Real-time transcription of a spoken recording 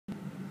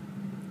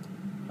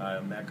Hi,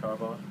 I'm Matt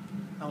Carbaugh,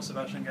 I'm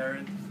Sebastian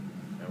Garrett.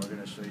 and we're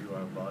going to show you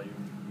our volume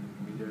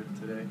meter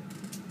today.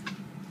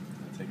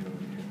 I'll take it over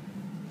here.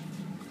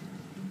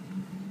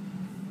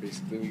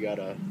 Basically, we got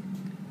a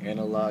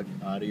analog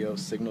audio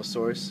signal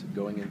source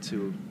going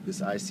into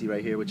this IC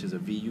right here, which is a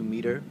VU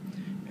meter,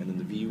 and then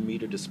the VU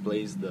meter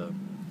displays the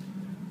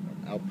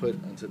output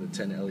onto the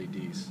 10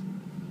 LEDs.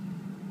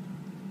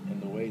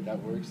 And the way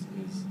that works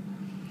is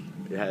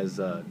it has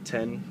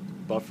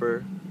 10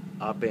 buffer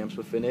op amps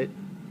within it,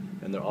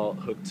 and they're all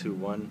hooked to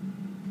one.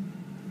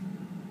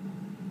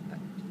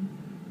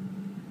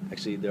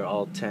 Actually, they're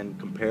all 10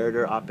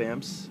 comparator op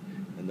amps,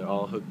 and they're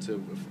all hooked to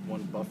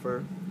one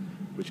buffer,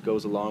 which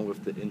goes along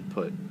with the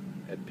input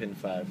at pin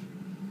 5.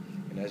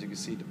 And as you can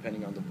see,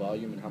 depending on the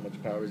volume and how much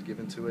power is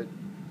given to it,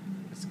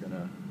 it's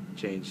gonna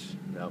change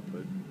the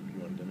output. If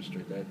you want to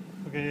demonstrate that.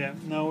 Okay, yeah.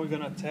 Now we're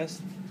gonna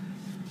test.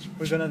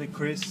 We're gonna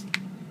decrease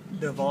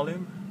the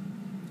volume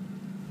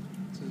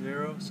to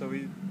 0, so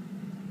we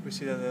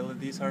see that the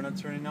LEDs are not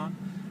turning on.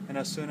 And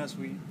as soon as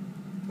we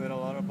put a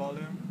lot of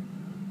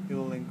volume, it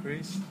will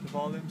increase the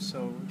volume,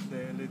 so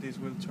the LEDs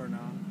will turn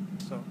on.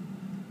 So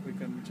we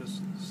can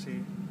just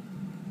see.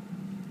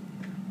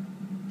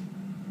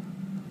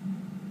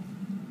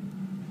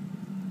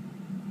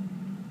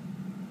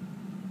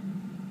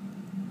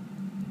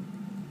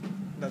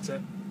 That's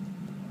it.